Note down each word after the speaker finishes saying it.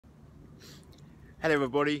Hello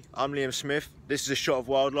everybody, I'm Liam Smith, this is A Shot of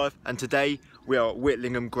Wildlife, and today we are at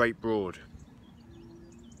Whitlingham Broad.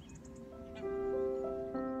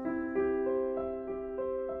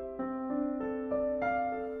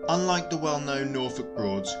 Unlike the well-known Norfolk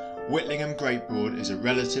Broads, Whitlingham Broad is a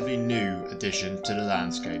relatively new addition to the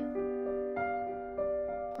landscape.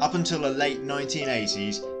 Up until the late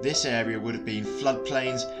 1980s, this area would have been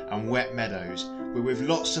floodplains and wet meadows, but with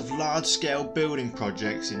lots of large-scale building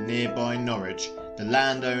projects in nearby Norwich, the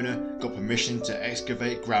landowner got permission to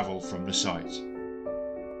excavate gravel from the site.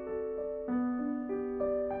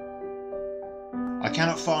 I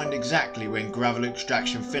cannot find exactly when gravel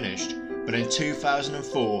extraction finished, but in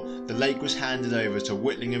 2004 the lake was handed over to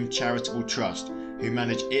Whitlingham Charitable Trust, who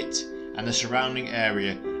manage it and the surrounding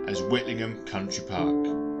area as Whitlingham Country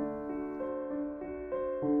Park.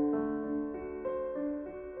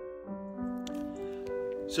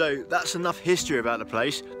 So that's enough history about the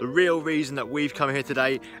place. The real reason that we've come here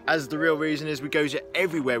today, as the real reason is we go to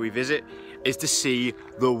everywhere we visit, is to see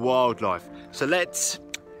the wildlife. So let's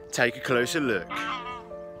take a closer look.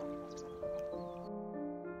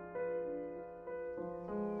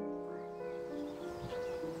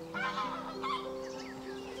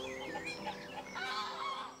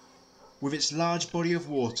 With its large body of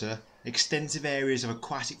water, extensive areas of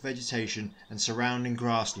aquatic vegetation and surrounding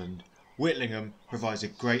grassland, Whitlingham provides a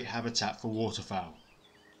great habitat for waterfowl.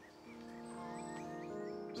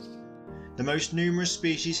 The most numerous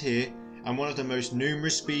species here, and one of the most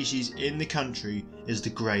numerous species in the country, is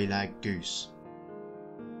the grey lag goose.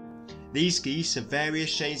 These geese are various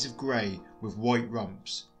shades of grey with white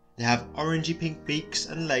rumps. They have orangey pink beaks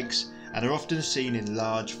and legs and are often seen in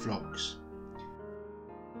large flocks.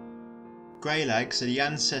 Grey lags are the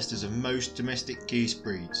ancestors of most domestic geese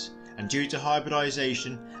breeds, and due to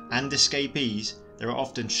hybridisation and escapees, there are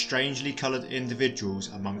often strangely coloured individuals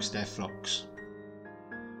amongst their flocks.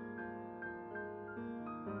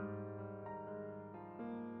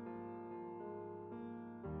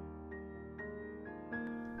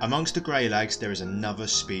 Amongst the grey lags there is another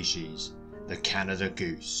species, the Canada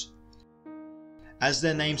goose. As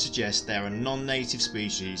their name suggests, they are a non-native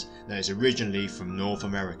species that is originally from North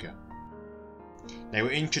America. They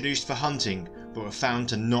were introduced for hunting but were found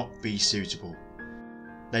to not be suitable.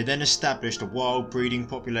 They then established a wild breeding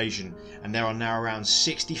population, and there are now around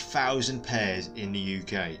 60,000 pairs in the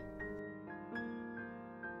UK.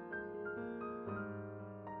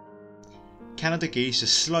 Canada geese are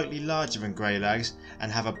slightly larger than grey lags and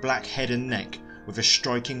have a black head and neck with a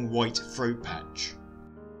striking white throat patch.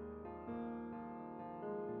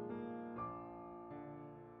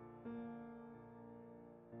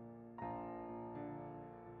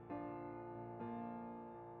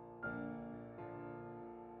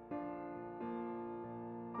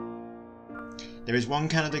 There is one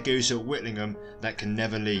Canada goose at Whitlingham that can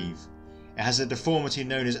never leave. It has a deformity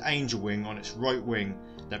known as angel wing on its right wing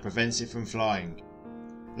that prevents it from flying.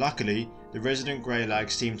 Luckily, the resident grey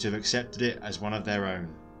lags seem to have accepted it as one of their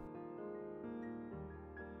own.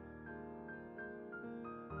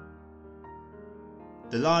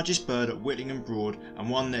 The largest bird at Whitlingham Broad, and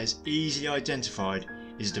one that is easily identified,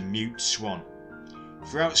 is the mute swan.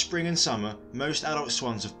 Throughout spring and summer, most adult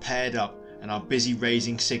swans have paired up and are busy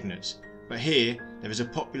raising cygnets, but here there is a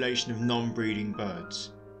population of non-breeding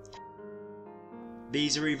birds.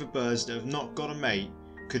 These are either birds that have not got a mate,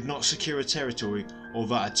 could not secure a territory, or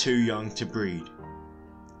that are too young to breed.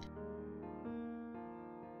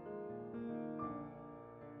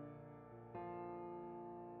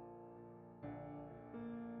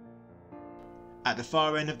 At the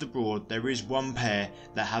far end of the Broad there is one pair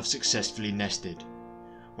that have successfully nested.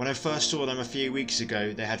 When I first saw them a few weeks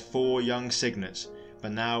ago they had 4 young cygnets,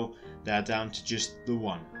 but now they are down to just the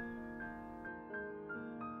one.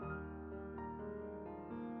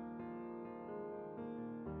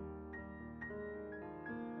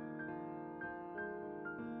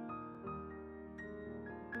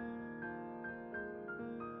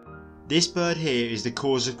 This bird here is the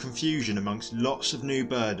cause of confusion amongst lots of new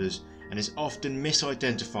birders and is often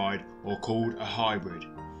misidentified or called a hybrid.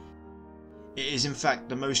 It is in fact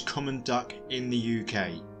the most common duck in the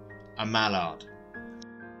UK, a mallard.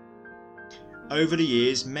 Over the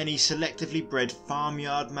years, many selectively bred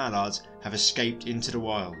farmyard mallards have escaped into the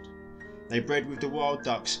wild. They bred with the wild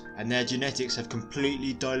ducks and their genetics have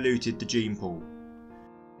completely diluted the gene pool.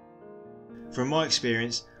 From my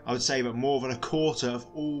experience, I would say that more than a quarter of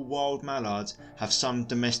all wild mallards have some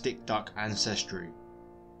domestic duck ancestry.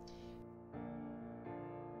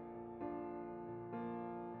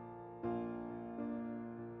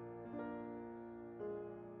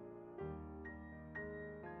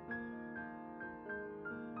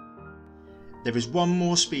 There is one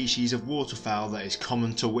more species of waterfowl that is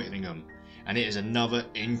common to Whitlingham, and it is another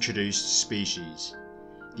introduced species,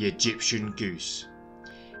 the Egyptian goose.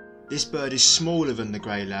 This bird is smaller than the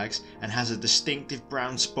greylags and has a distinctive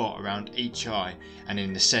brown spot around each eye and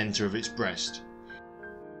in the centre of its breast.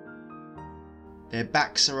 Their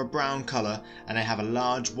backs are a brown colour and they have a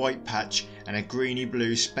large white patch and a greeny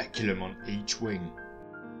blue speculum on each wing.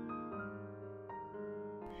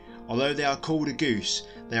 Although they are called a goose,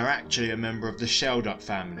 they are actually a member of the shelduck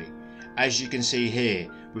family, as you can see here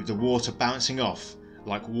with the water bouncing off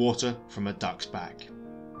like water from a duck's back.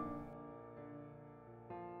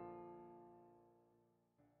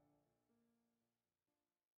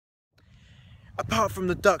 Apart from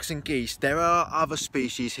the ducks and geese, there are other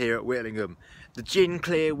species here at Whitlingham. The gin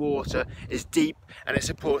clear water is deep and it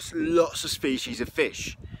supports lots of species of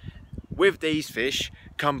fish. With these fish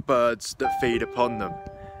come birds that feed upon them.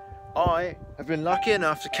 I have been lucky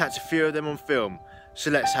enough to catch a few of them on film, so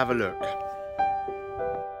let's have a look.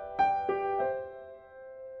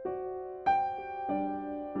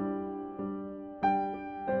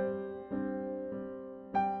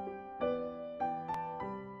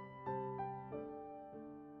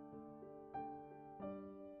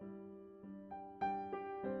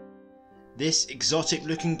 This exotic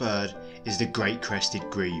looking bird is the great crested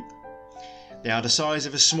grebe. They are the size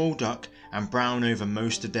of a small duck and brown over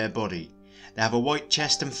most of their body. They have a white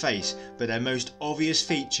chest and face, but their most obvious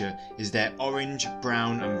feature is their orange,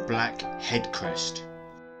 brown and black head crest.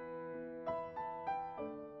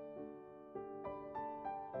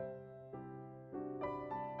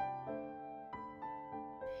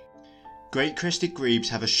 Great crested grebes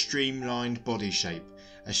have a streamlined body shape,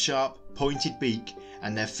 a sharp pointed beak,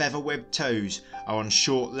 and their feather-webbed toes are on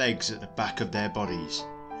short legs at the back of their bodies.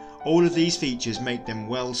 All of these features make them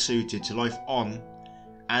well suited to life on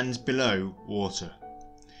and below water.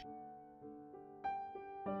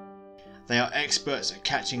 They are experts at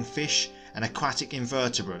catching fish and aquatic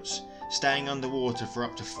invertebrates, staying underwater for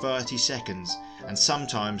up to 30 seconds and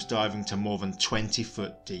sometimes diving to more than 20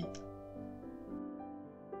 foot deep.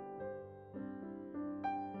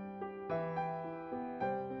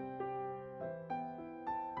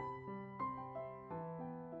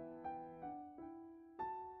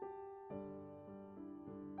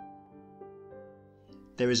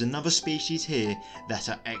 There is another species here that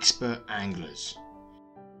are expert anglers.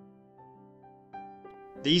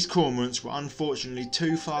 These cormorants were unfortunately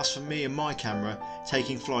too fast for me and my camera,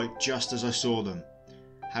 taking flight just as I saw them.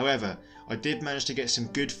 However, I did manage to get some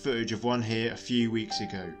good footage of one here a few weeks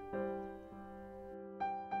ago.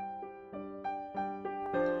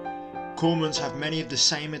 Cormorants have many of the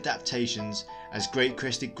same adaptations as great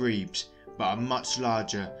crested grebes, but are much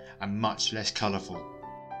larger and much less colourful.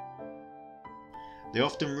 They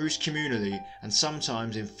often roost communally and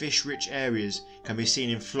sometimes in fish-rich areas can be seen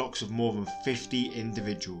in flocks of more than 50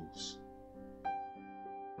 individuals.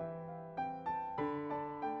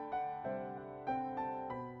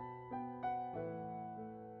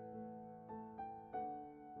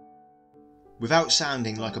 Without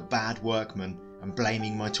sounding like a bad workman and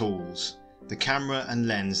blaming my tools, the camera and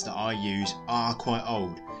lens that I use are quite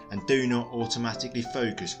old and do not automatically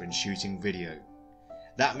focus when shooting video.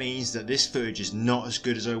 That means that this footage is not as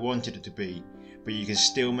good as I wanted it to be, but you can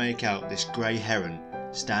still make out this grey heron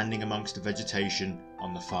standing amongst the vegetation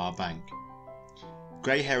on the far bank.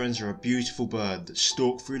 Grey herons are a beautiful bird that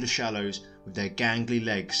stalk through the shallows with their gangly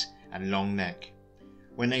legs and long neck.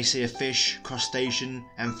 When they see a fish, crustacean,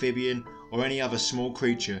 amphibian or any other small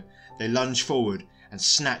creature, they lunge forward and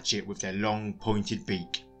snatch it with their long pointed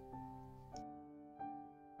beak.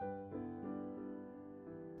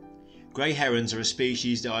 Grey herons are a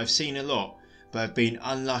species that I've seen a lot, but have been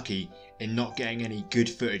unlucky in not getting any good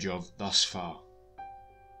footage of thus far.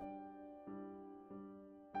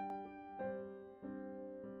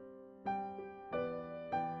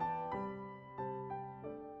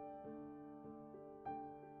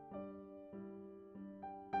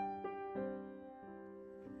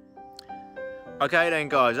 Okay then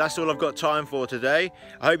guys, that's all I've got time for today.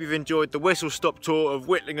 I hope you've enjoyed the whistle-stop tour of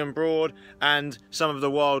Whitlingham Broad and some of the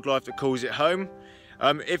wildlife that calls it home.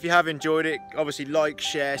 If you have enjoyed it, obviously like,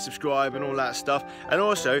 share, subscribe and all that stuff. And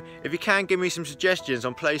also, if you can give me some suggestions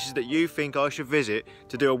on places that you think I should visit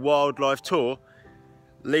to do a wildlife tour,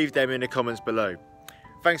 leave them in the comments below.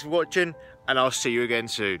 Thanks for watching and I'll see you again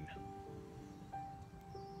soon.